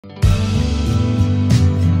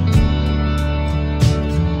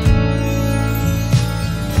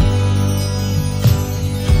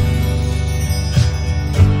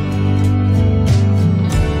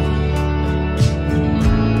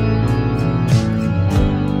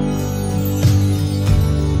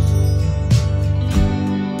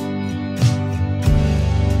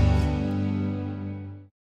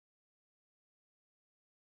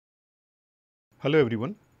Hello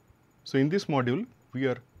everyone. So in this module, we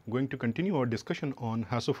are going to continue our discussion on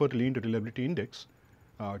Haushofer-Lind reliability index.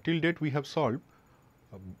 Till date, we have solved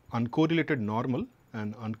uncorrelated normal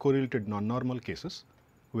and uncorrelated non-normal cases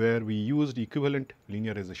where we used equivalent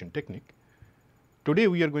linearization technique. Today,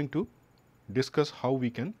 we are going to discuss how we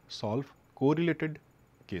can solve correlated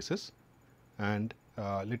cases, and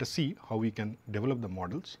let us see how we can develop the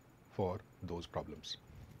models for those problems.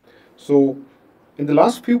 So in the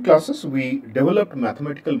last few classes, we developed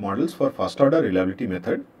mathematical models for first order reliability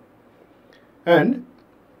method, and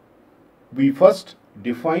we first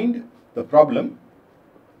defined the problem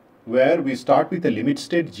where we start with a limit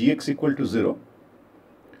state gx equal to 0.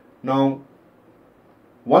 Now,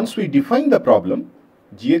 once we define the problem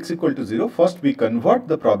gx equal to 0, first we convert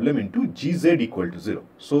the problem into gz equal to 0.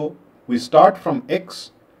 So we start from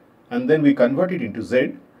x and then we convert it into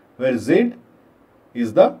z, where z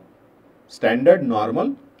is the standard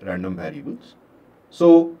normal random variables.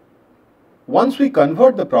 So once we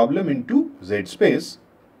convert the problem into z space,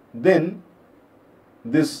 then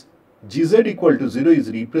this gz equal to 0 is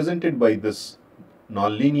represented by this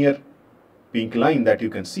nonlinear pink line that you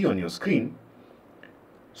can see on your screen.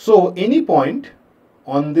 So any point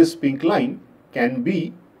on this pink line can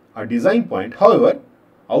be a design point. However,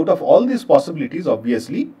 out of all these possibilities,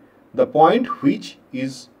 obviously the point which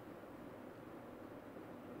is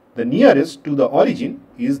the nearest to the origin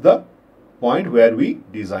is the point where we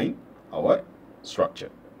design our structure.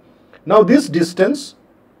 Now this distance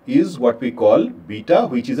is what we call beta,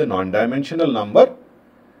 which is a non-dimensional number,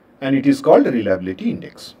 and it is called reliability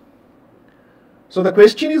index. So the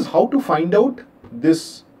question is how to find out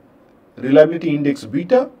this reliability index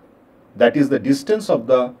beta, that is the distance of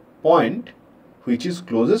the point which is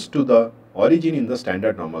closest to the origin in the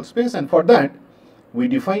standard normal space, and for that we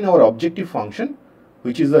define our objective function,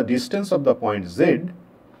 which is the distance of the point z,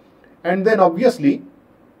 and then obviously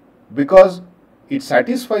because it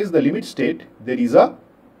satisfies the limit state, there is a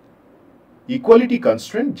equality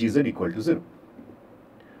constraint gz equal to 0.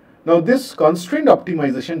 Now this constraint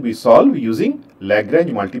optimization we solve using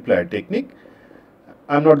Lagrange multiplier technique.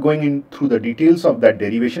 I am not going in through the details of that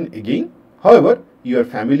derivation again. However, you are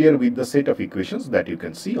familiar with the set of equations that you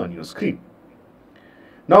can see on your screen.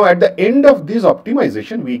 Now at the end of this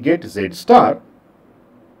optimization, we get z star,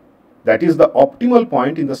 that is the optimal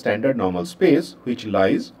point in the standard normal space which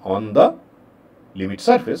lies on the limit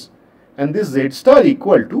surface, and this z star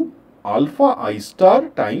equal to alpha I star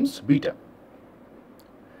times beta.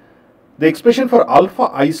 The expression for alpha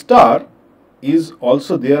I star is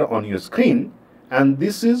also there on your screen, and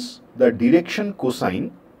this is the direction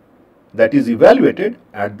cosine that is evaluated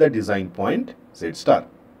at the design point z star.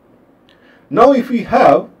 Now if we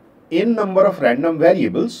have n number of random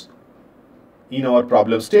variables in our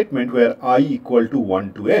problem statement where I equal to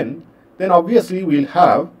 1 to n, then obviously we will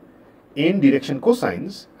have n direction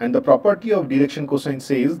cosines, and the property of direction cosine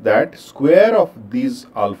says that square of these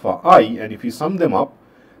alpha I, and if we sum them up,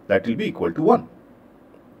 that will be equal to 1.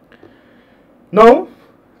 Now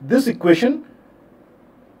this equation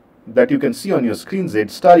that you can see on your screen, z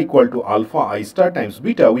star equal to alpha I star times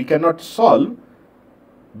beta, we cannot solve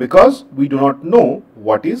because we do not know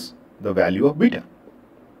what is the value of beta.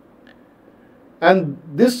 And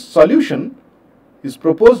this solution is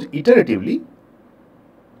proposed iteratively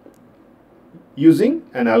using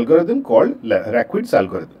an algorithm called Rackwitz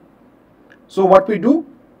algorithm. So what we do,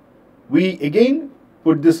 we again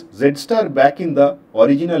put this z star back in the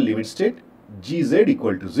original limit state gz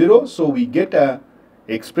equal to 0. So we get a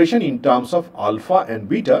expression in terms of alpha and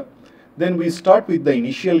beta. Then we start with the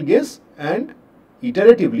initial guess and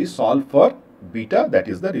iteratively solve for beta, that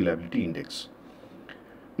is the reliability index.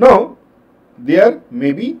 Now there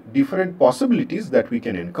may be different possibilities that we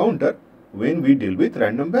can encounter when we deal with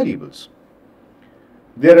random variables.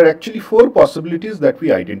 There are actually 4 possibilities that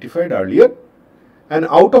we identified earlier, and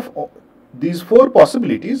out of these 4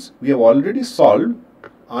 possibilities, we have already solved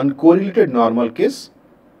uncorrelated normal case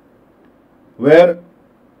where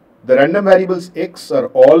the random variables x are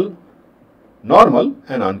all normal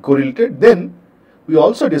and uncorrelated. Then we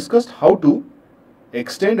also discussed how to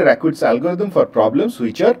extend Rackwitz algorithm for problems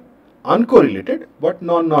which are uncorrelated but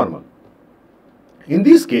non-normal. In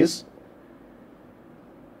this case,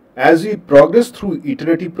 as we progress through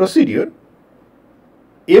iterative procedure,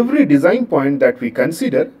 every design point that we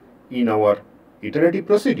consider in our iterative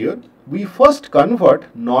procedure, we first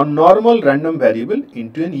convert non-normal random variable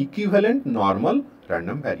into an equivalent normal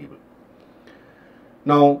random variable.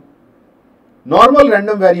 Now, normal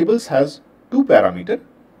random variables has 2 parameters,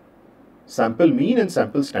 sample mean and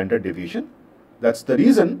sample standard deviation. That's the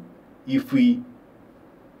reason if we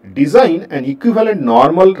design an equivalent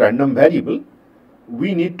normal random variable,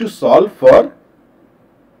 we need to solve for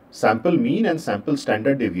sample mean and sample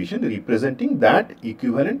standard deviation representing that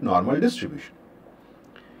equivalent normal distribution.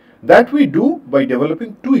 That we do by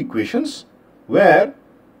developing two equations where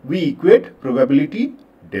we equate probability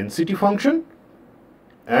density function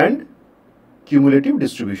and cumulative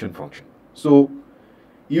distribution function. So,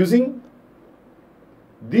 using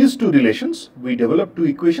these two relations, we develop two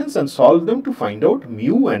equations and solve them to find out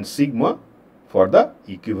mu and sigma for the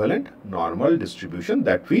equivalent normal distribution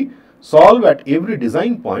that we solve at every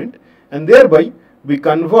design point, and thereby we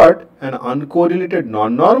convert an uncorrelated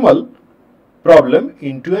non-normal problem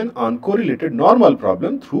into an uncorrelated normal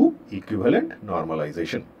problem through equivalent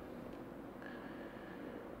normalization.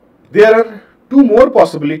 There are two more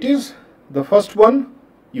possibilities. The first one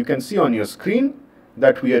you can see on your screen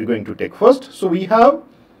that we are going to take first. So, we have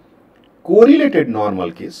correlated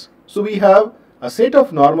normal case. So, we have a set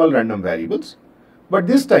of normal random variables, but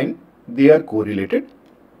this time they are correlated,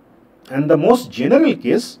 and the most general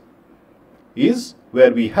case is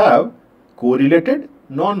where we have correlated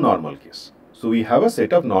non-normal case. So, we have a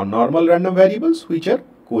set of non-normal random variables which are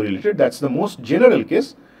correlated. That is the most general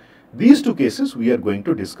case. These two cases we are going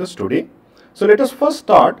to discuss today. So, let us first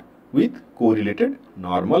start with correlated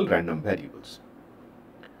normal random variables.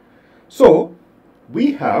 So,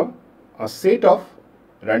 we have a set of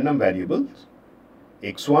random variables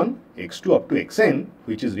x1, x2 up to xn,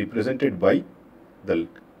 which is represented by the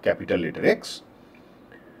capital letter X.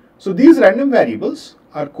 So, these random variables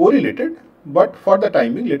are correlated, but for the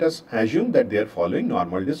time being let us assume that they are following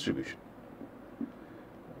normal distribution.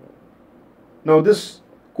 Now, this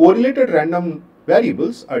correlated random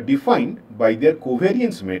variables are defined by their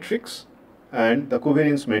covariance matrix, and the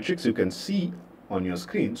covariance matrix you can see on your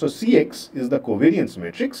screen. So, Cx is the covariance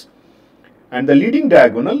matrix, and the leading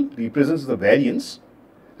diagonal represents the variance,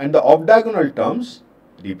 and the off diagonal terms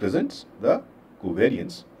represents the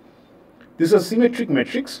covariance. This is a symmetric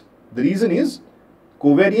matrix. The reason is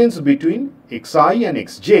covariance between xi and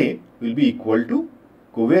xj will be equal to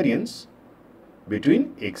covariance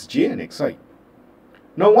between xj and xi.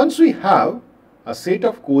 Now, once we have a set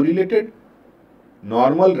of correlated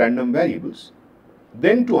normal random variables,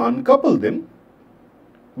 then to uncouple them,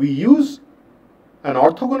 we use an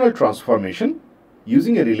orthogonal transformation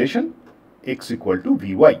using a relation x equal to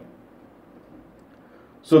vy.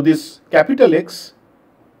 So, this capital X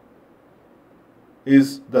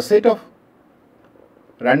is the set of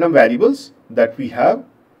random variables that we have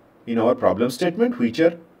in our problem statement which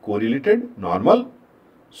are correlated normal.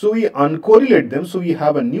 So, we uncorrelate them. So, we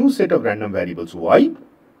have a new set of random variables y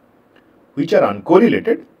which are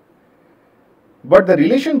uncorrelated, but the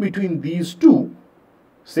relation between these two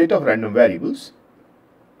set of random variables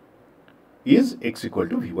is x equal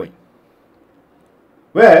to vy,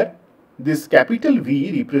 where this capital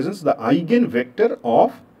V represents the eigenvector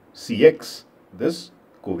of Cx, this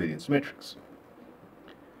covariance matrix.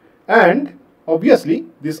 And obviously,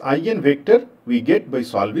 this eigenvector we get by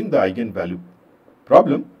solving the eigenvalue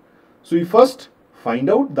problem. So, we first find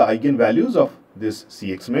out the eigenvalues of this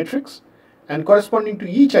Cx matrix, and corresponding to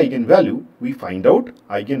each eigenvalue, we find out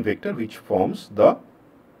eigenvector which forms the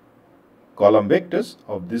column vectors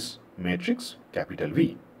of this matrix capital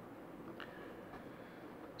V.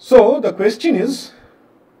 So, the question is,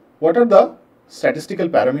 what are the statistical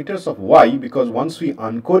parameters of y? Because once we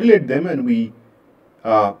uncorrelate them and we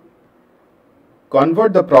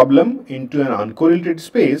convert the problem into an uncorrelated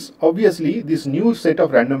space, obviously this new set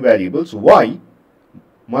of random variables y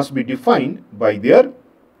must be defined by their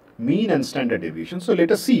mean and standard deviation. So, let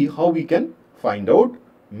us see how we can find out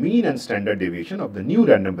mean and standard deviation of the new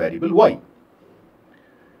random variable y.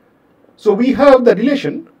 So, we have the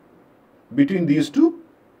relation between these two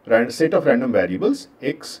set of random variables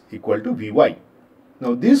x equal to vy.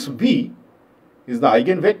 Now, this v is the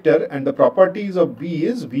eigenvector, and the properties of v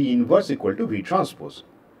is v inverse equal to v transpose.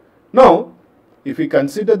 Now, if we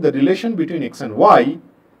consider the relation between x and y,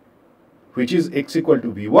 which is x equal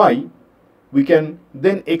to vy, we can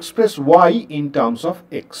then express y in terms of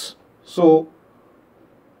x. So,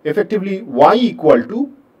 effectively y equal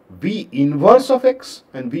to v inverse of x,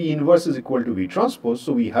 and v inverse is equal to v transpose.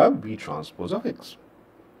 So, we have v transpose of x.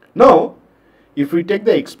 Now, if we take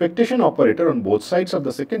the expectation operator on both sides of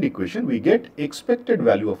the second equation, we get expected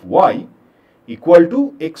value of y equal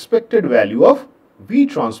to expected value of v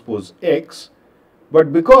transpose x.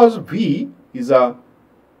 But because v is a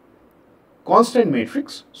constant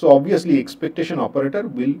matrix, so obviously expectation operator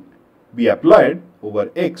will be applied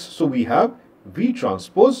over x. So, we have v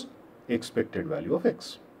transpose expected value of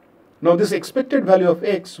x. Now, this expected value of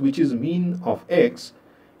x, which is mean of x,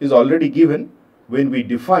 is already given when we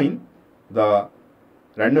define the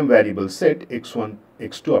random variable set x1,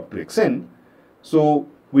 x2 up to xn. So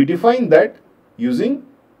we define that using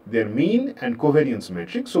their mean and covariance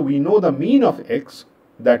matrix. So we know the mean of x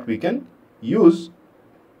that we can use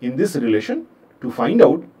in this relation to find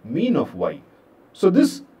out mean of y. So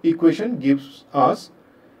this equation gives us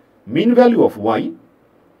mean value of y.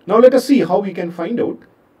 Now let us see how we can find out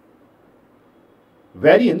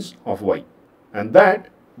variance of y, and that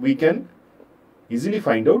we can easily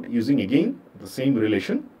find out using again the same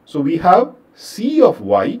relation. So we have C of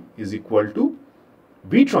y is equal to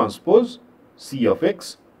V transpose C of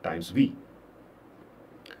x times V.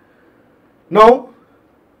 Now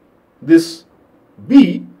this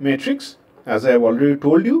B matrix, as I have already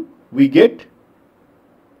told you, we get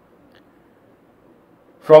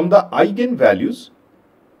from the eigenvalues,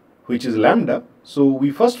 which is lambda. So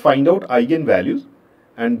we first find out eigenvalues,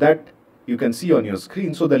 and that you can see on your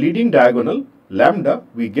screen. So the leading diagonal lambda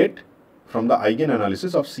we get from the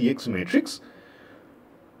eigenanalysis of Cx matrix.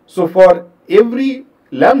 So for every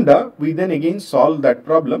lambda we then again solve that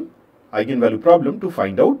problem, eigenvalue problem, to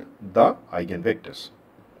find out the eigenvectors.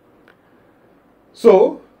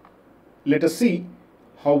 So let us see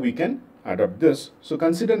how we can adopt this. So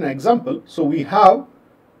consider an example. So we have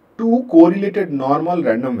two correlated normal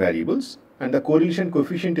random variables, and the correlation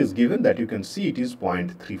coefficient is given, that you can see it is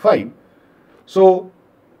 0.35. So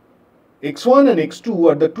x1 and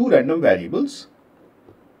x2 are the two random variables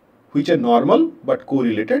which are normal but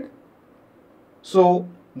correlated. So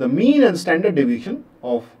the mean and standard deviation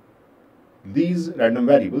of these random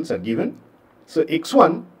variables are given. So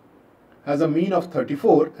x1 has a mean of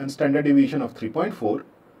 34 and standard deviation of 3.4,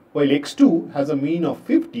 while x2 has a mean of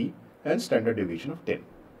 50 and standard deviation of 10.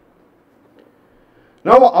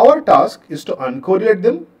 Now our task is to uncorrelate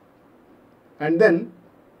them and then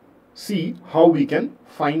see how we can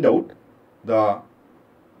find out the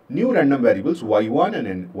new random variables y1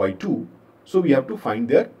 and y2. So we have to find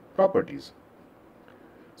their properties.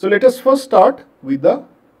 So let us first start with the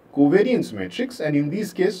covariance matrix, and in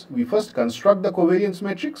this case we first construct the covariance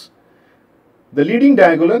matrix. The leading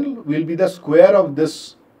diagonal will be the square of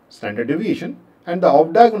this standard deviation, and the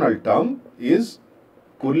off diagonal term is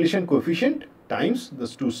correlation coefficient times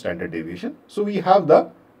this two standard deviation. So we have the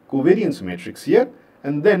covariance matrix here,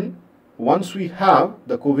 and then once we have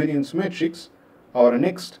the covariance matrix, our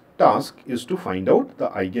next task is to find out the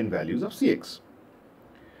eigenvalues of Cx.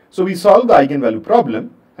 So we solve the eigenvalue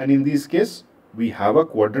problem, and in this case we have a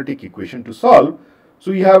quadratic equation to solve.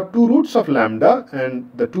 So we have two roots of lambda, and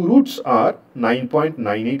the two roots are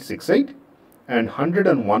 9.9868 and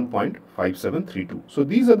 101.5732. So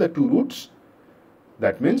these are the two roots.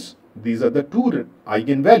 That means these are the two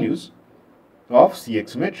eigenvalues of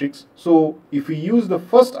Cx matrix. So if we use the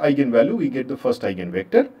first eigenvalue, we get the first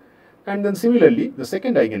eigenvector, and then similarly the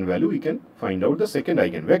second eigenvalue, we can find out the second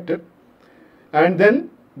eigenvector, and then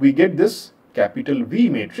we get this capital V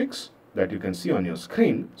matrix that you can see on your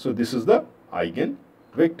screen. So this is the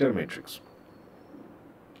eigenvector matrix.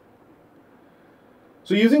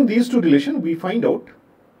 So using these two relations, we find out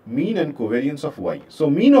mean and covariance of y. So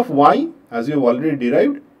mean of y, as we have already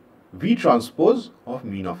derived, V transpose of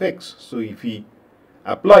mean of x. So if we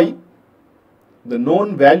apply the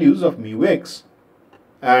known values of mu x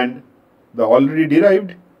and the already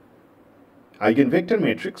derived eigenvector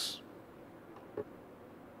matrix,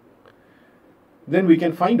 then we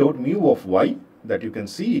can find out mu of y, that you can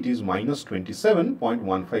see it is minus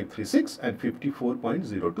 27.1536 and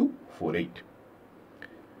 54.0248.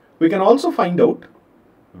 We can also find out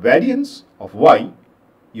variance of y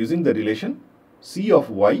using the relation C of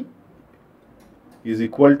y is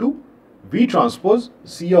equal to V transpose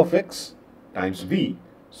C of x times V.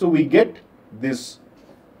 So we get this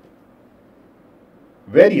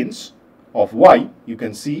variance of y, you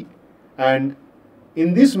can see, and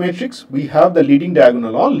in this matrix we have the leading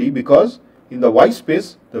diagonal only, because in the y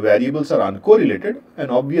space the variables are uncorrelated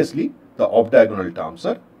and obviously the off diagonal terms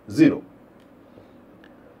are 0.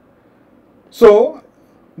 So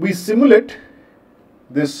we simulate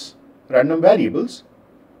this random variables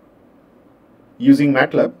using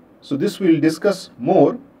MATLAB. So this we will discuss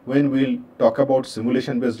more when we will talk about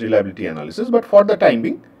simulation based reliability analysis, but for the time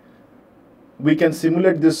being we can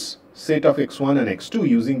simulate this set of x1 and x2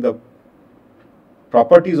 using the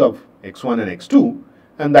properties of x1 and x2,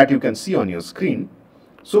 and that you can see on your screen.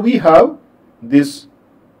 So we have this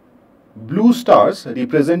blue stars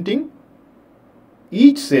representing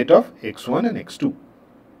each set of x1 and x2.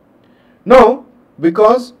 Now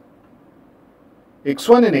because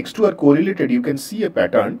x1 and x2 are correlated, you can see a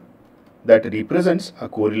pattern that represents a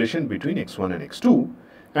correlation between x1 and x2,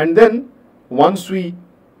 and then once we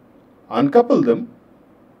uncouple them,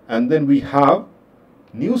 and then we have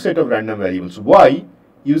new set of random variables y.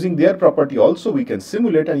 Using their property also we can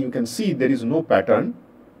simulate, and you can see there is no pattern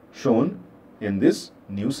shown in this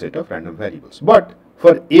new set of random variables. But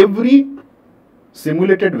for every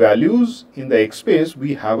simulated values in the x space,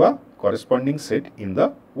 we have a corresponding set in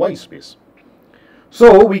the y space.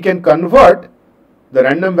 So we can convert the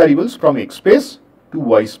random variables from x space to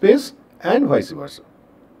y space and vice versa.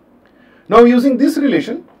 Now using this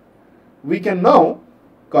relation, we can now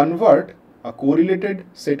convert a correlated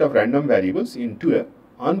set of random variables into a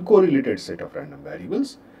uncorrelated set of random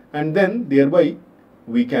variables, and then thereby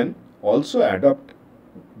we can also adopt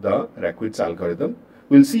the Rackwitz algorithm.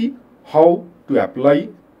 We'll see how to apply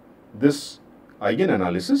this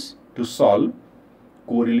eigenanalysis to solve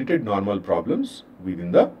correlated normal problems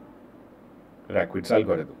within the Rackwitz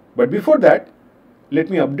algorithm. But before that, let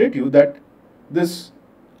me update you that this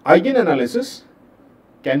eigenanalysis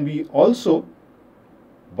can be also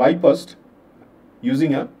bypassed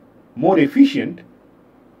using a more efficient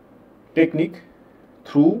technique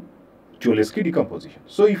through Cholesky decomposition.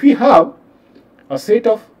 So if we have a set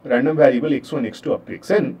of random variable x1, x2 up to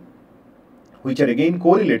xn, which are again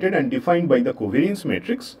correlated and defined by the covariance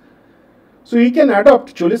matrix, so we can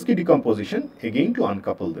adopt Cholesky decomposition again to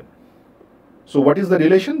uncouple them. So what is the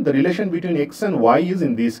relation? The relation between x and y is,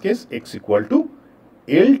 in this case, x equal to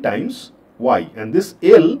L times y, and this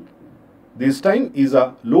L this time is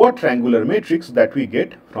a lower triangular matrix that we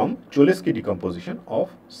get from Cholesky decomposition of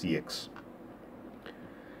Cx.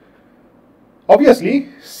 Obviously,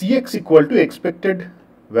 Cx equal to expected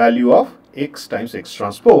value of x times x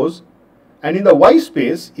transpose, and in the y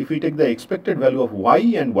space, if we take the expected value of y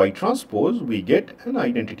and y transpose, we get an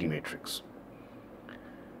identity matrix.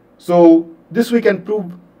 So this we can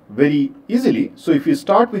prove very easily. So if we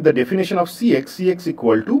start with the definition of Cx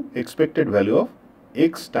equal to expected value of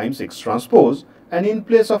x times x transpose, and in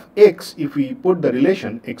place of x, if we put the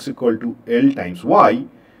relation x equal to L times y,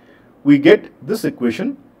 we get this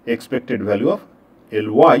equation, expected value of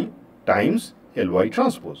Ly times Ly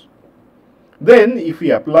transpose. Then if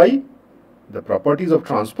we apply the properties of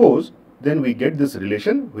transpose, then we get this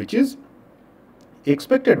relation, which is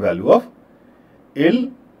expected value of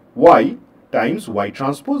Ly times y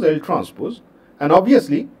transpose L transpose, and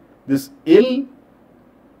obviously this L,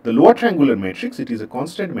 the lower triangular matrix, it is a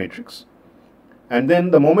constant matrix, and then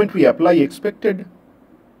the moment we apply expected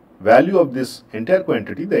value of this entire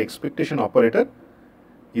quantity, the expectation operator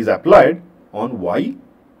is applied on y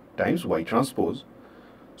times y transpose.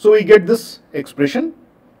 So we get this expression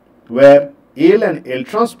where L and L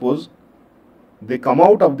transpose, they come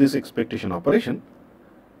out of this expectation operation,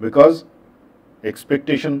 because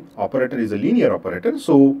expectation operator is a linear operator.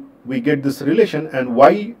 So we get this relation, and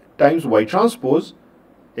y times y transpose,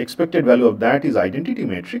 expected value of that is identity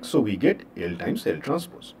matrix, so we get L times L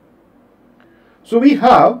transpose. So we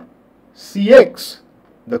have Cx,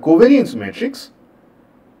 the covariance matrix,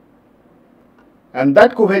 and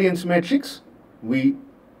that covariance matrix we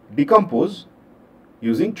decompose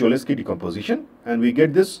using Cholesky decomposition, and we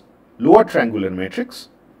get this lower triangular matrix.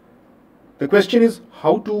 The question is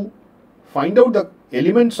how to find out the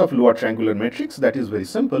elements of lower triangular matrix. That is very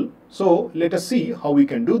simple. So let us see how we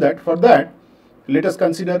can do that. For that, let us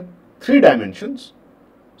consider 3 dimensions.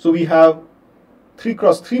 So we have 3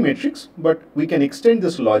 cross 3 matrix, but we can extend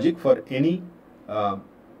this logic for any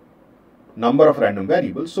number of random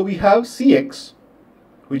variables. So we have Cx,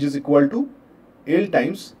 which is equal to L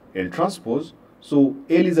times L transpose. So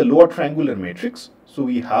L is a lower triangular matrix, so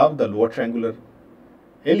we have the lower triangular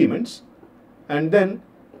elements, and then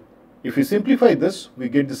if we simplify this, we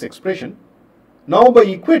get this expression. Now by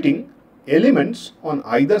equating elements on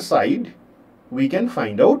either side, we can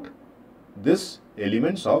find out this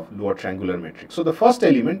elements of lower triangular matrix. So the first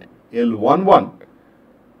element, L11,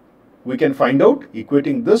 we can find out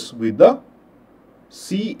equating this with the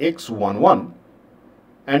Cx11,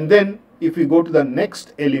 and then if we go to the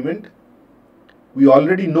next element, we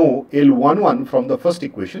already know L11 from the first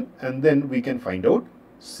equation, and then we can find out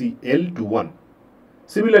L21.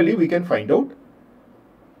 Similarly, we can find out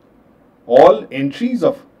all entries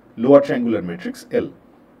of lower triangular matrix L.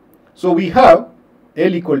 So we have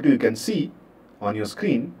L equal to, you can see on your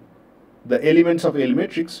screen, the elements of L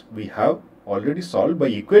matrix we have already solved by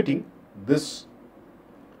equating this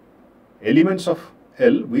elements of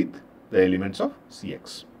L with the elements of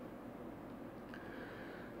Cx.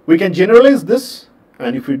 We can generalize this,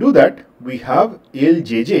 and if we do that, we have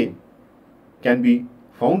Ljj can be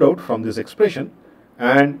found out from this expression,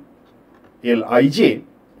 and Lij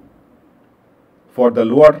for the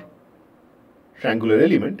lower triangular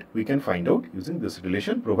element we can find out using this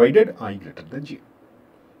relation, provided I greater than j.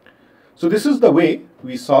 So this is the way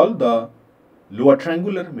we solve the lower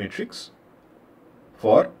triangular matrix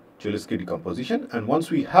for Cholesky decomposition, and once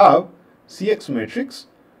we have CX matrix,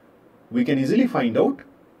 we can easily find out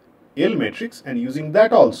L matrix, and using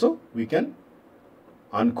that also we can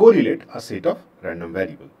uncorrelate a set of random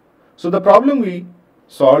variable. So the problem we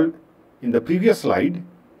solved in the previous slide,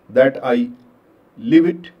 that I leave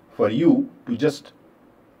it for you to just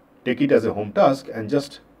take it as a home task and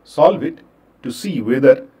just solve it to see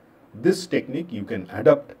whether this technique you can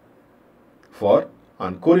adapt for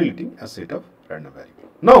uncorrelating a set of random variable.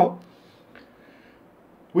 Now,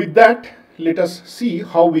 with that, let us see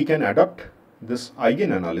how we can adapt this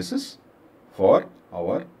eigen analysis for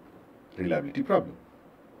our reliability problem.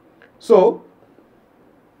 So,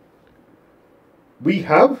 we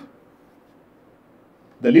have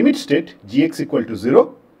the limit state gx equal to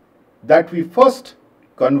 0 that we first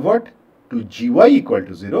convert to gy equal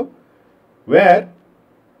to 0, where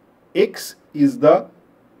x is the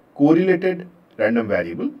correlated random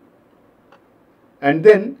variable, and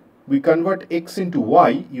then we convert x into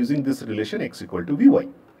y using this relation x equal to vy.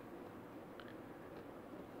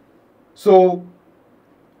 So,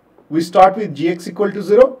 we start with gx equal to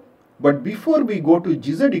 0, but before we go to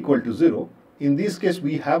gz equal to 0, in this case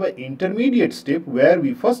we have an intermediate step where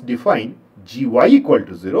we first define gy equal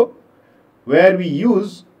to 0, where we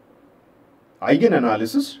use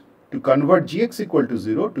eigenanalysis to convert gx equal to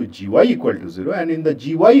 0 to gy equal to 0, and in the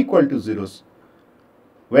gy equal to 0s,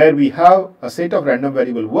 where we have a set of random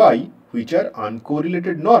variable y which are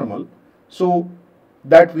uncorrelated normal, so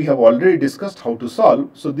that we have already discussed how to solve.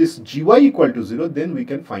 So this gy equal to 0, then we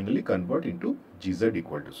can finally convert into gz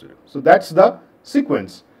equal to 0. So that's the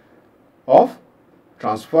sequence of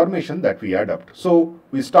transformation that we adopt. So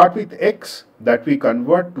we start with x that we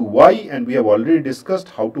convert to y, and we have already discussed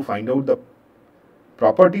how to find out the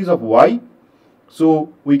properties of y.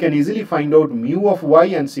 So we can easily find out mu of y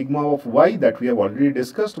and sigma of y that we have already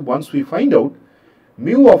discussed. Once we find out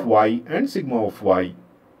mu of y and sigma of y,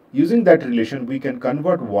 using that relation we can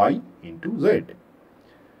convert y into z.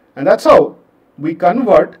 And that's how we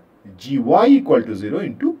convert gy equal to 0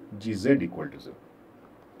 into gz equal to 0.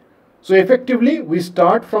 So effectively we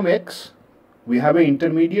start from x, we have an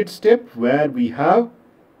intermediate step where we have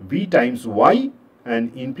v times y,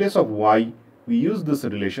 and in place of y we use this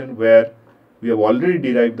relation where we have already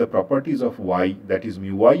derived the properties of y, that is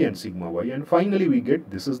mu y and sigma y, and finally we get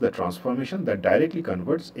this is the transformation that directly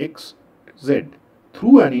converts x to z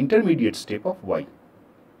through an intermediate step of y.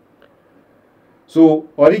 So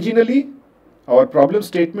originally our problem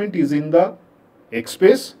statement is in the x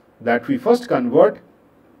space that we first convert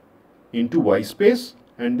into y space,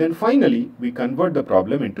 and then finally we convert the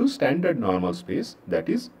problem into standard normal space, that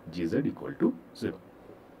is gz equal to 0.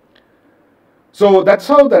 So that's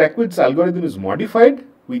how the Rackwitz algorithm is modified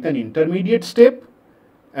with an intermediate step,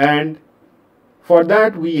 and for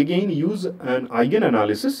that we again use an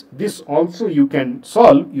eigenanalysis. This also you can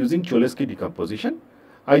solve using Cholesky decomposition.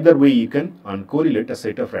 Either way you can uncorrelate a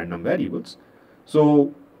set of random variables.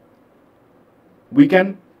 So we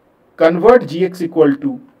can convert gx equal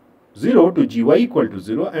to 0 to gy equal to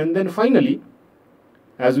 0, and then finally,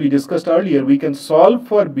 as we discussed earlier, we can solve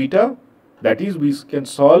for beta, that is we can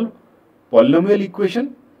solve polynomial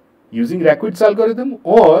equation using Rackwitz algorithm,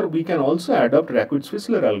 or we can also adopt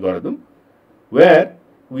Rackwitz-Fissler algorithm where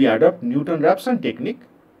we adopt Newton-Raphson technique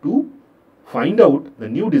to find out the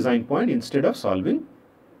new design point instead of solving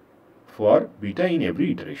for beta in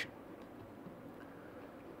every iteration.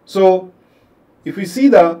 So if we see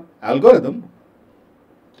the algorithm,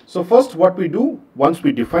 so first what we do, once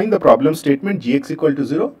we define the problem statement gx equal to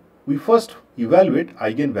 0, we first evaluate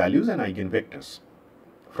eigenvalues and eigenvectors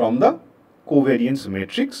from the covariance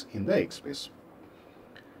matrix in the X space.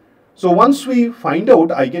 So once we find out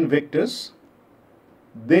eigenvectors,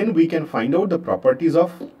 then we can find out the properties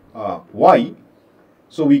of y.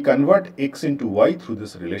 So we convert x into y through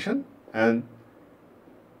this relation, and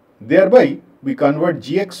thereby we convert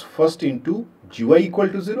gx first into gy equal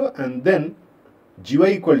to 0 and then gy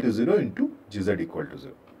equal to 0 into gz equal to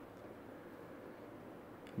 0.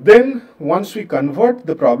 Then once we convert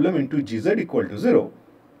the problem into gz equal to 0,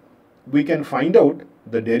 we can find out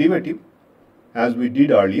the derivative as we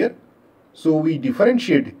did earlier. So we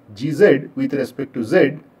differentiate gz with respect to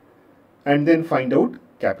z and then find out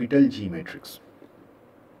capital G matrix.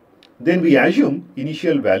 Then we assume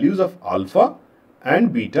initial values of alpha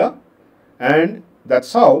and beta, and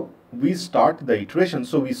that's how we start the iteration.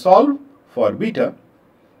 So we solve for beta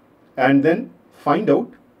and then find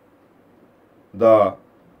out the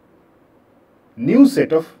new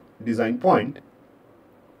set of design point.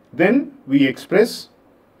 Then we express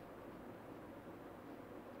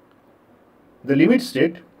the limit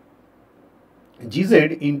state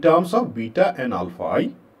Gz in terms of beta and alpha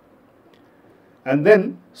I, and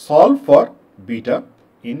then solve for beta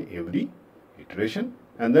in every iteration.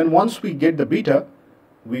 And then once we get the beta,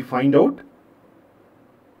 we find out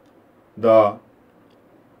the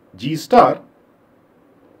G star,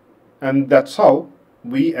 and that's how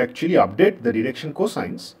we actually update the direction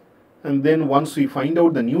cosines. And then once we find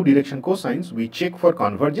out the new direction cosines, we check for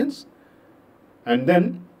convergence, and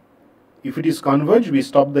then if it is converged, we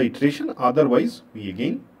stop the iteration, otherwise we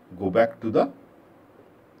again go back to the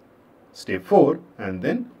step 4 and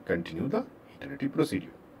then continue the iterative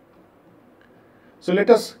procedure. So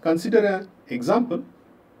let us consider an example.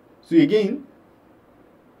 So again,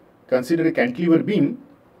 consider a cantilever beam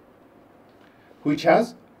which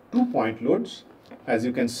has 2 point loads, as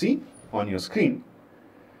you can see on your screen.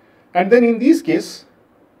 And then in this case,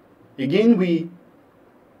 again we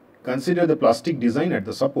consider the plastic design at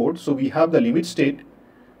the support. So we have the limit state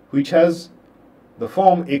which has the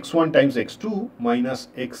form x1 times x2 minus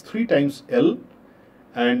x3 times L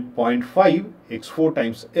and 0.5 x4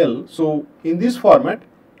 times L. So in this format,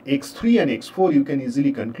 x3 and x4 you can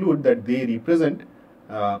easily conclude that they represent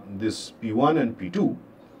this P1 and P2,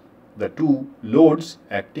 the two loads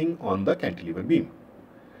acting on the cantilever beam.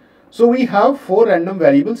 So we have 4 random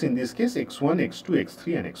variables in this case, x1, x2,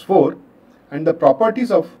 x3 and x4, and the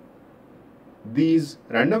properties of these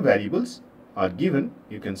random variables are given,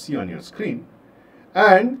 you can see on your screen.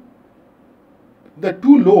 And the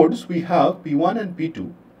two loads we have P1 and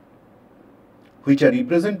P2, which are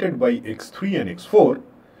represented by x3 and x4.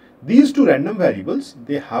 These two random variables,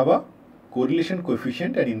 they have a correlation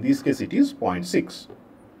coefficient, and in this case it is 0.6.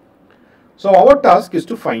 So our task is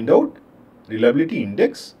to find out reliability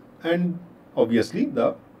index and obviously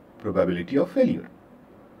the probability of failure.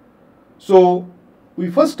 So we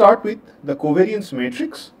first start with the covariance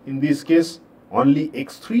matrix. In this case, only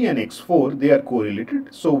x3 and x4, they are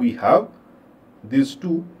correlated. So we have these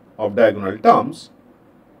two off diagonal terms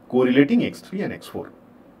correlating x3 and x4.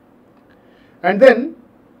 And then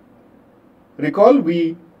recall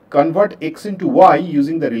we convert x into y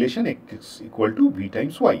using the relation x equal to v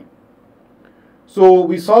times y. So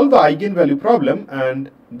we solve the eigenvalue problem,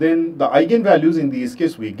 and then the eigenvalues in this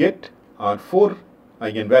case we get are 4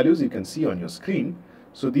 eigenvalues, you can see on your screen.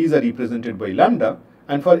 So these are represented by lambda,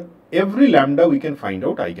 and for every lambda we can find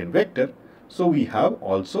out eigenvector. So we have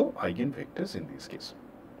also eigenvectors in this case.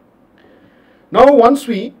 Now once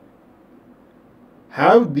we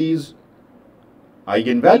have these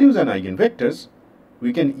eigenvalues and eigenvectors,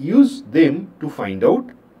 we can use them to find out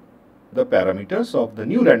the parameters of the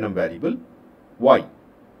new random variable y.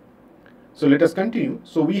 So let us continue.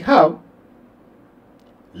 So we have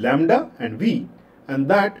lambda and v, and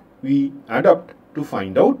that we adapt to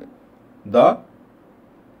find out the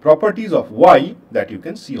properties of y that you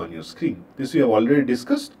can see on your screen. This we have already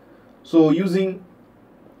discussed. So using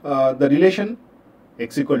the relation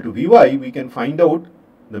x equal to vy, we can find out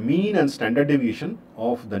the mean and standard deviation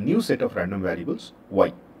of the new set of random variables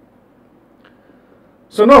y.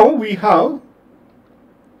 So now we have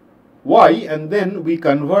y, and then we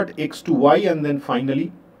convert x to y, and then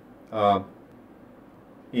finally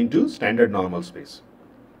into standard normal space.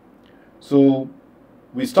 So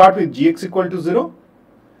we start with gx equal to 0,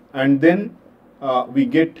 and then we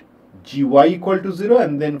get gy equal to 0,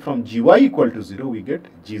 and then from gy equal to 0 we get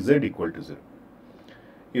gz equal to 0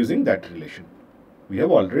 using that relation we have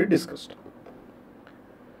already discussed.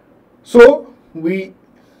 So we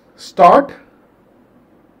start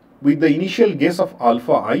with the initial guess of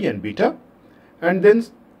alpha I and beta, and then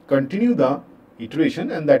continue the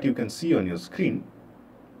iteration, and that you can see on your screen.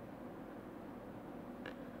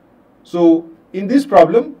 So in this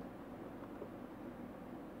problem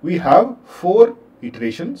we have 4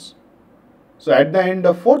 iterations. So at the end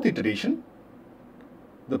of 4th iteration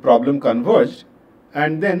the problem converged,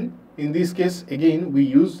 and then in this case again we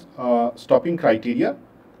use stopping criteria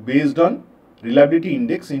based on reliability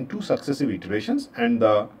index in 2 successive iterations, and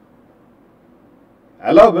the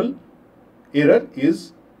allowable error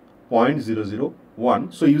is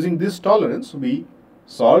 0.001. So using this tolerance we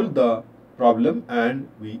solved the problem and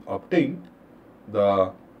we obtained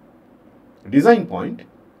the design point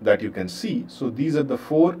that you can see. So these are the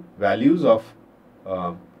 4 values of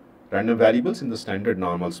random variables in the standard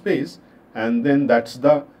normal space, and then that's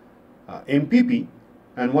the MPP,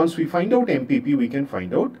 and once we find out MPP we can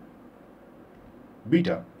find out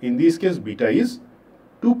beta. In this case beta is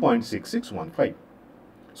 2.6615.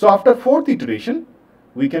 So after 4th iteration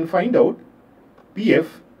we can find out PF,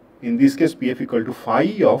 in this case PF equal to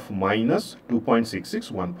phi of minus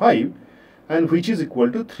 2.6615, and which is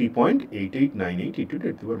equal to 3.8898 into 10 to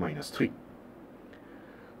the power minus 3.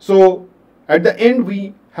 So At the end,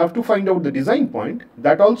 we have to find out the design point.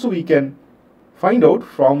 That also we can find out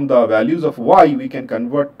from the values of y, we can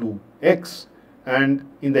convert to x, and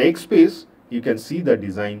in the x space you can see the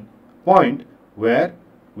design point where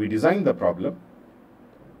we design the problem.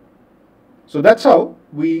 So that's how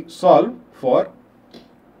we solve for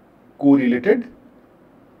correlated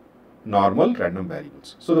normal random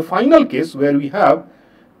variables. So the final case where we have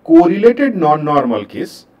correlated non-normal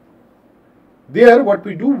case, there what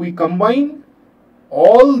we do, we combine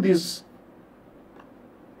all these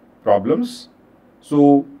problems.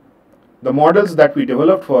 So the models that we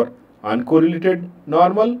developed for uncorrelated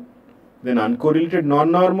normal, then uncorrelated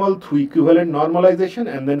non-normal through equivalent normalization,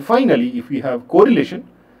 and then finally if we have correlation,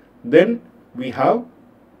 then we have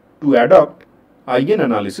to adopt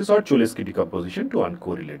eigenanalysis or Cholesky decomposition to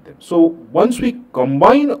uncorrelate them. So once we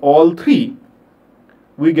combine all three,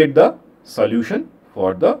 we get the solution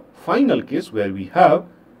for the final case where we have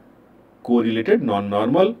correlated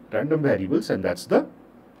non-normal random variables, and that's the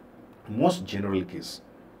most general case.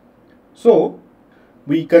 So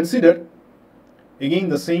we consider again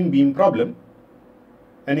the same beam problem,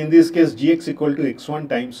 and in this case gx equal to x1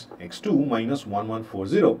 times x2 minus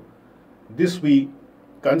 1140. This we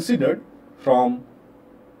considered from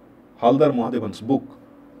Haldar Mahadevan's book.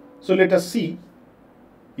 So let us see,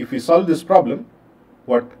 if we solve this problem,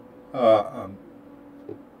 what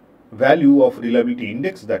value of reliability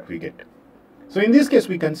index that we get. So in this case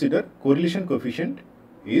we consider correlation coefficient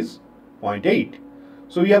is 0.8.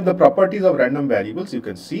 So we have the properties of random variables, you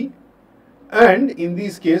can see, and in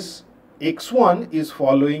this case x1 is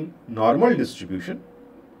following normal distribution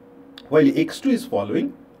while x2 is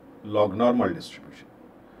following log normal distribution.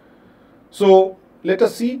 So let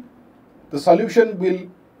us see, the solution will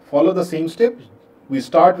follow the same steps. We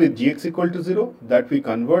start with gx equal to 0, that we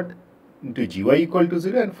convert into gy equal to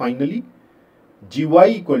 0, and finally gy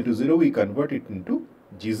equal to 0 we convert it into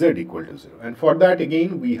gz equal to 0. And for that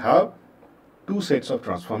again we have two sets of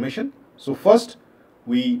transformation. So first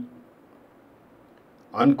we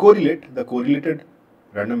uncorrelate the correlated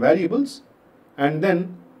random variables, and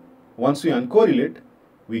then once we uncorrelate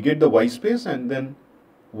we get the y space, and then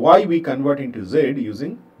y we convert into z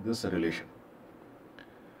using this relation.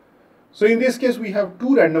 So in this case we have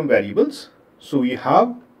two random variables. So we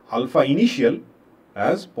have alpha initial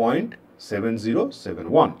as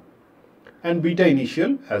 0.7071 and beta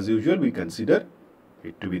initial as usual we consider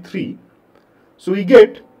it to be 3. So we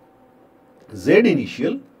get z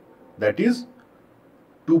initial, that is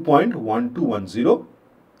 2.1210.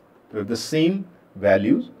 We have the same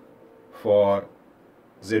values for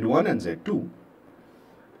z1 and z2.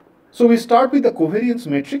 So we start with the covariance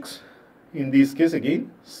matrix. In this case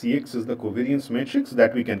again Cx is the covariance matrix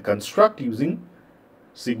that we can construct using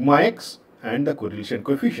sigma x and the correlation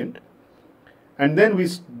coefficient, and then we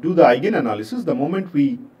do the eigenanalysis. The moment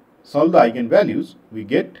we solve the eigenvalues, we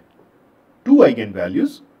get two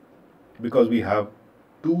eigenvalues because we have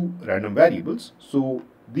two random variables. So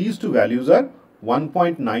these two values are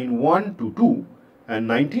 1.9122 and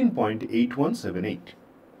 19.8178.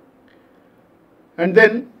 And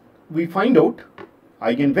then we find out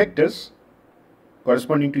eigenvectors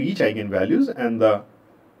corresponding to each eigenvalues, and the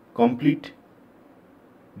complete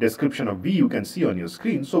description of V you can see on your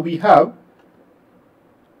screen. So we have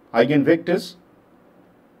eigenvectors.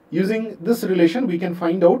 Using this relation we can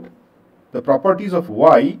find out the properties of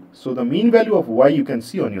y. So the mean value of y you can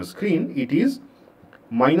see on your screen, it is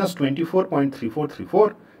minus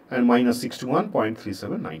 24.3434 and minus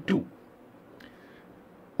 61.3792.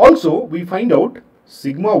 Also we find out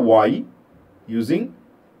sigma y using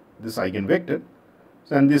this eigenvector,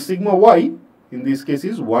 and this sigma y in this case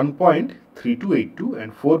is 1.3282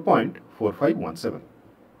 and 4.4517.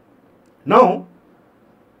 Now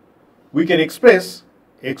we can express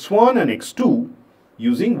x1 and x2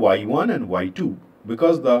 using y1 and y2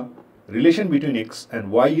 because the relation between x and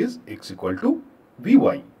y is x equal to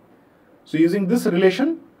vy. So using this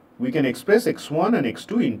relation we can express x1 and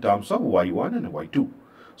x2 in terms of y1 and y2.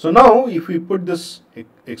 So now if we put this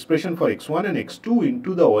expression for x1 and x2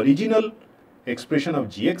 into the original expression of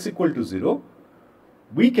gx equal to 0,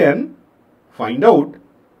 we can find out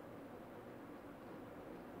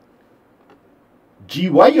gy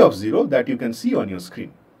of 0 that you can see on your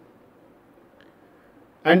screen.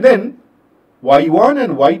 And then y1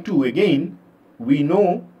 and y2, again we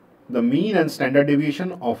know the mean and standard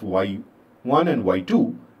deviation of y1 and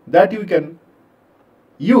y2 that you can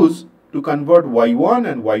use to convert y1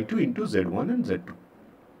 and y2 into z1 and z2.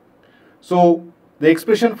 So the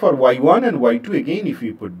expression for y1 and y2, again if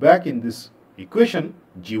we put back in this equation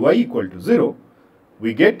gy equal to 0,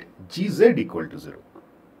 we get gz equal to 0.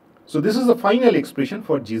 So this is the final expression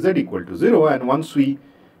for gz equal to 0, and once we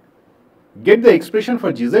get the expression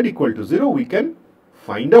for gz equal to 0, we can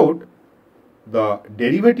find out the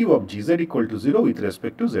derivative of gz equal to 0 with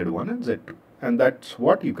respect to z1 and z2, and that's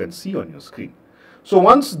what you can see on your screen. So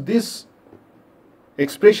once these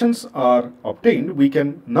expressions are obtained, we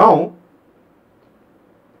can now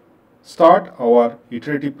start our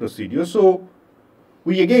iterative procedure. So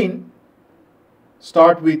we again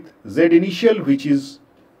start with z initial, which is,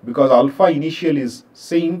 because alpha initial is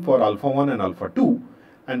same for alpha 1 and alpha 2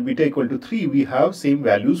 and beta equal to 3, we have same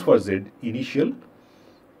values for z initial.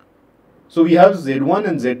 So we have z1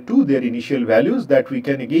 and z2, their initial values, that we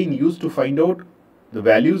can again use to find out the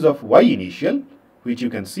values of y initial, which you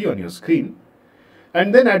can see on your screen.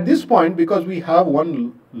 And then at this point, because we have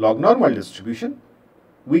one log normal distribution,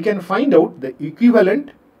 we can find out the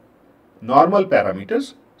equivalent normal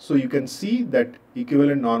parameters. So you can see that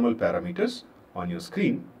equivalent normal parameters on your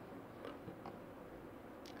screen.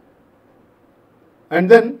 And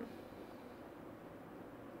then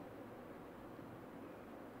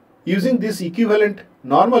using these equivalent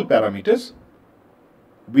normal parameters,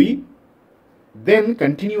 we then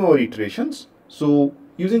continue our iterations. So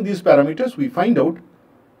using these parameters, we find out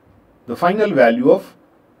the final value of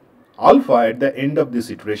alpha at the end of this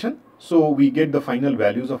iteration. So we get the final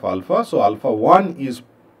values of alpha. So alpha 1 is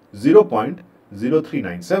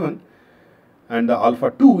 0.0397 and the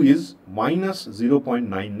alpha 2 is minus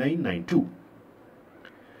 0.9992.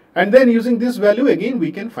 And then using this value again,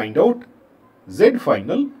 we can find out z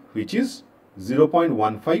final, which is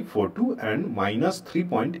 0.1542 and minus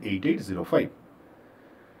 3.8805.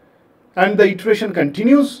 And the iteration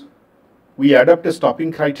continues. We adopt a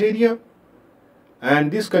stopping criteria,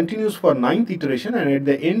 and this continues for 9th iteration, and at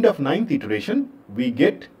the end of 9th iteration, we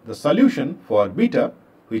get the solution for beta,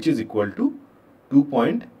 which is equal to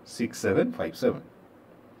 2.6757.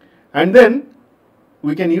 And then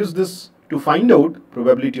we can use this to find out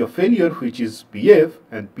probability of failure, which is PF,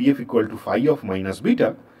 and PF equal to phi of minus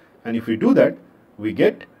beta. And if we do that, we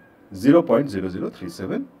get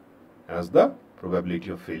 0.0037 as the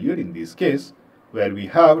probability of failure in this case, where we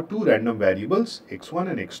have two random variables, x1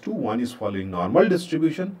 and x2. One is following normal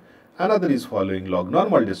distribution, another is following log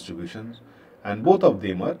normal distributions, and both of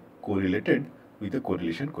them are correlated with a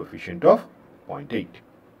correlation coefficient of 0.8.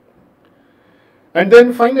 And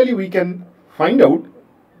then finally, we can find out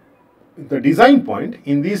the design point.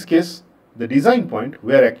 In this case, the design point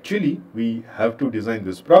where actually we have to design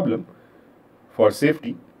this problem for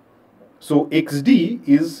safety. So xd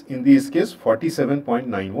is in this case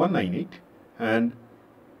 47.9198 and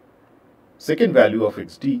second value of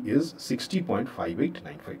xd is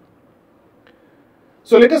 60.5895.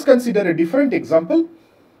 So let us consider a different example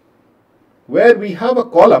where we have a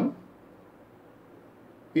column.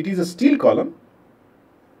 It is a steel column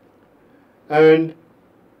and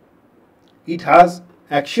it has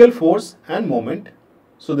axial force and moment.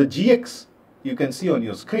 So the gx you can see on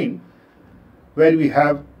your screen, where we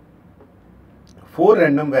have 4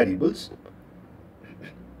 random variables.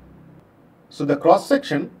 So the cross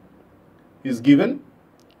section is given,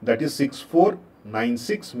 that is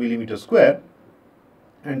 6496 millimeter square,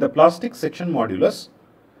 and the plastic section modulus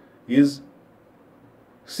is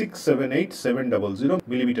 678700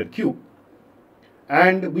 millimeter cube,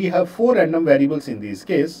 and we have 4 random variables in this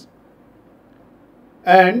case,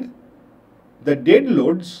 and the dead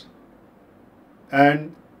loads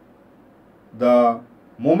and the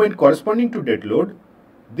moment corresponding to dead load,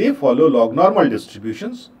 they follow log normal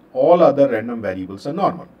distributions. All other random variables are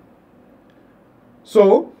normal.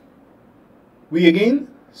 So we again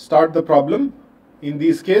start the problem. In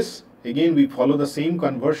this case, again we follow the same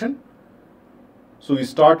conversion. So we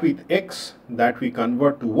start with x that we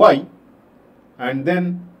convert to y, and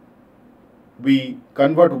then we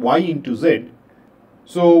convert y into z.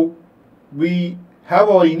 So we have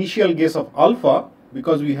our initial guess of alpha,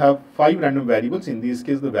 because we have 5 random variables. In this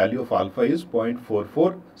case, the value of alpha is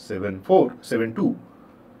 0.447472,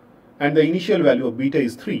 and the initial value of beta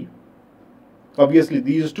is 3. Obviously,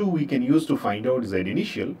 these two we can use to find out z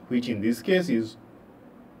initial, which in this case is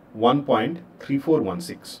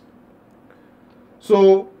 1.3416.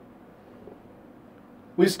 So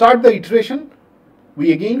we start the iteration.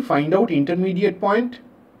 We again find out intermediate point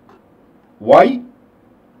y.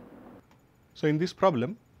 So in this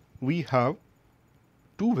problem, we have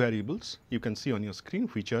 2 variables you can see on your screen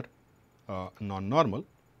which are non-normal.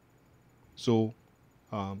 So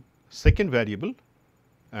second variable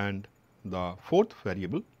and the fourth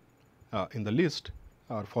variable in the list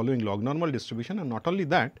are following log normal distribution, and not only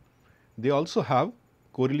that, they also have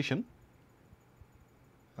correlation,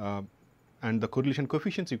 and the correlation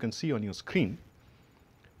coefficients you can see on your screen.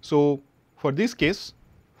 So, for this case,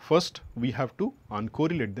 first we have to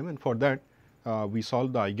uncorrelate them, and for that we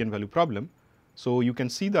solve the eigenvalue problem. So, you can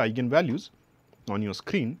see the eigenvalues on your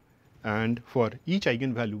screen, and for each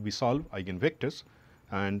eigenvalue we solve eigenvectors,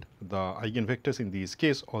 and the eigenvectors in this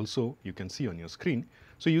case also you can see on your screen.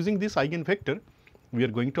 So, using this eigenvector we are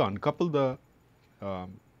going to uncouple the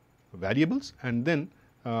variables, and then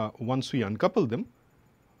once we uncouple them,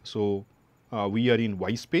 so we are in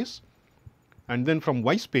Y space, and then from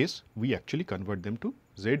Y space we actually convert them to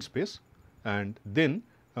Z space, and then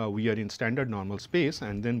we are in standard normal space,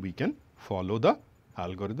 and then we can follow the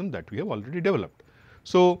algorithm that we have already developed.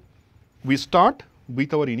 So, we start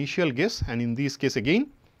with our initial guess, and in this case again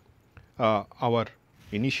our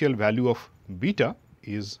initial value of beta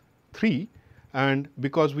is 3, and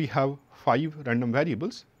because we have 5 random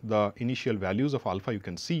variables, the initial values of alpha you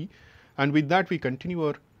can see, and with that we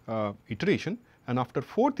continue our iteration, and after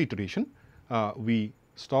 4th iteration we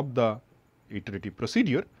stop the iterative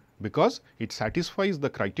procedure because it satisfies the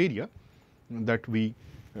criteria that we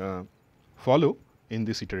follow in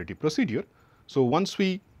this iterative procedure. So, once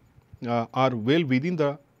we are well within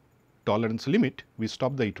the tolerance limit, we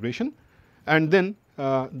stop the iteration, and then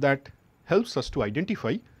that helps us to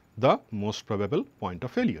identify the most probable point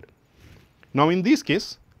of failure. Now, in this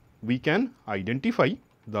case we can identify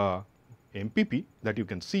the MPP that you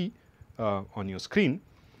can see on your screen.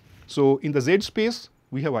 So, in the Z space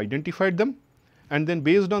we have identified them, and then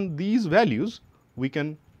based on these values we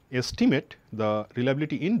can estimate the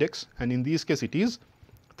reliability index, and in this case it is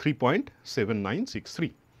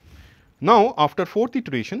 3.7963. Now, after 4th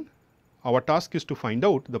iteration our task is to find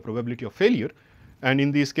out the probability of failure, and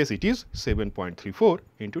in this case it is 7.34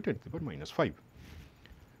 into 10 to the power minus 5.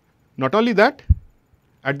 Not only that,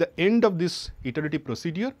 at the end of this iterative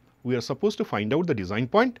procedure we are supposed to find out the design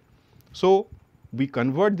point. So, we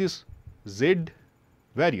convert these Z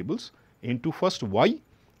variables into first Y,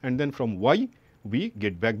 and then from Y we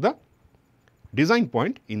get back the design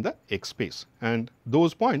point in the X space, and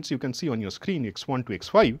those points you can see on your screen, x1 to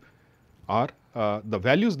x5 are the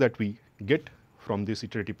values that we get from this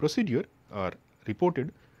iterative procedure are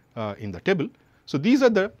reported in the table. So, these are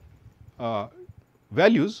the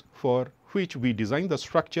values for which we design the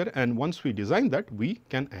structure, and once we design that we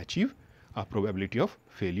can achieve a probability of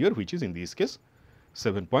failure, which is in this case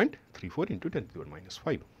 7.34 into 10 to the power minus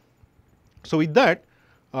 5. So, with that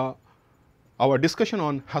our discussion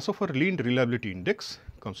on Haushofer-Lind reliability index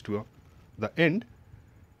comes to the end.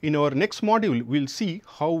 In our next module we will see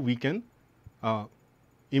how we can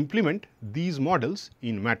implement these models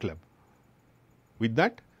in MATLAB. With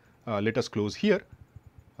that let us close here.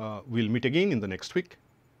 We will meet again in the next week.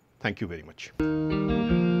 Thank you very much.